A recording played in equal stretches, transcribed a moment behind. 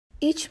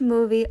Each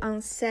movie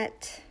on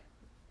set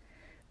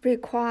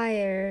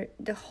require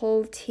the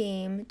whole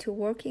team to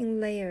work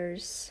in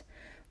layers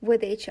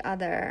with each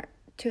other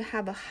to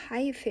have a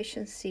high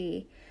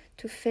efficiency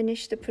to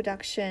finish the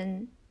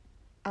production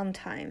on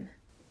time.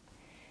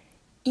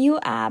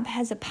 UApp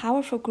has a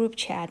powerful group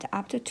chat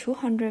up to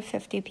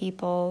 250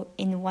 people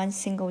in one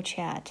single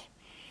chat.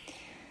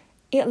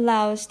 It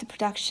allows the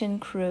production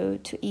crew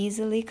to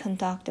easily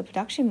conduct the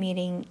production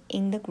meeting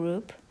in the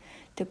group.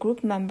 The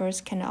group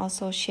members can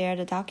also share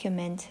the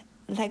document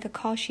like a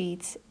call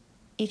sheets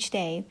each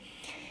day.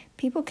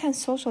 People can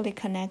socially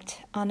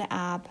connect on the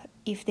app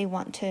if they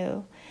want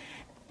to.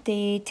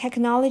 The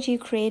technology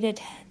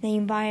created the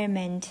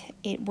environment.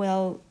 It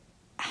will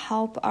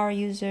help our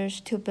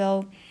users to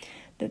build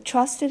the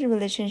trusted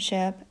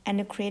relationship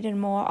and created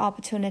more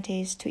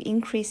opportunities to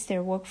increase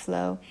their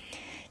workflow.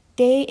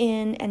 Day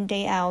in and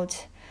day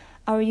out,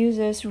 our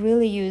users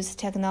really use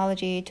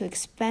technology to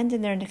expand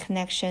their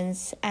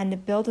connections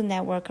and build a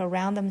network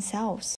around themselves.